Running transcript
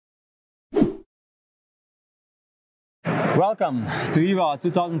Welcome to IWA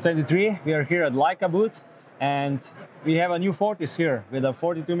 2023. We are here at Leica booth and we have a new Fortis here with a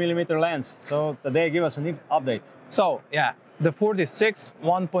 42mm lens. So today give us an update. So yeah, the Fortis 6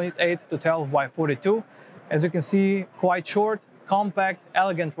 1.8-12x42. As you can see, quite short, compact,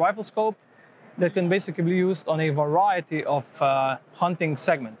 elegant rifle scope that can basically be used on a variety of hunting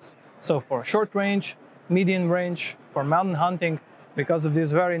segments. So for short range, medium range, for mountain hunting, because of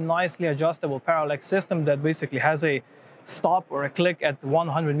this very nicely adjustable parallax system that basically has a stop or a click at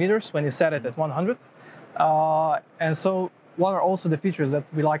 100 meters when you set it at 100. And so what are also the features that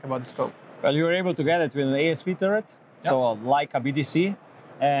we like about the scope? Well, you're able to get it with an ASP turret, so a Leica BDC.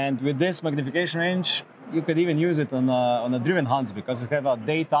 And with this magnification range, you could even use it on a driven hunts because it has a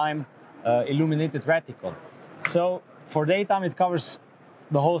daytime illuminated reticle. So for daytime, it covers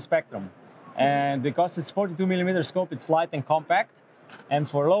the whole spectrum. And because it's 42mm scope, it's light and compact. And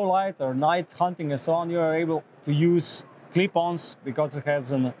for low light or night hunting and so on, you are able to use clip-ons because it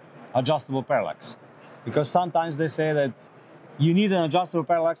has an adjustable parallax. Because sometimes they say that you need an adjustable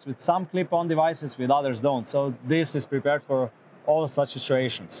parallax with some clip-on devices, with others don't. So this is prepared for all such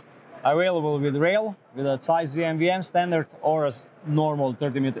situations. Available with rail, with a size ZMVM standard or a normal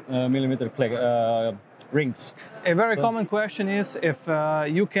 30mm click, rings. A very common question is if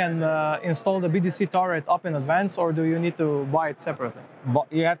you can install the BDC turret up in advance, or do you need to buy it separately?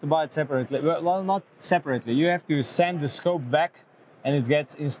 But you have to buy it separately. Well, not separately. You have to send the scope back and it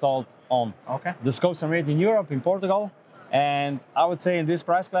gets installed on. Okay. The scopes are made in Europe, in Portugal. And I would say in this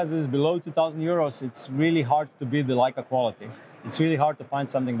price class, this is below 2,000 euros. It's really hard to beat the Leica quality. It's really hard to find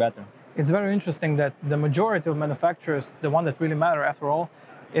something better. It's very interesting that the majority of manufacturers, the one that really matter after all,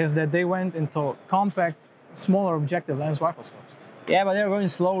 is that they went into compact, smaller objective lens rifle scopes. Yeah, but they're going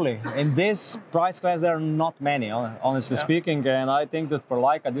slowly. In this price class, there are not many, honestly speaking. And I think that for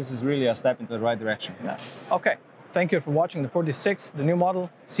Leica, this is really a step into the right direction. Yeah. Okay. Thank you for watching the 46, the new model.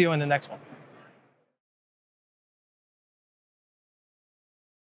 See you in the next one.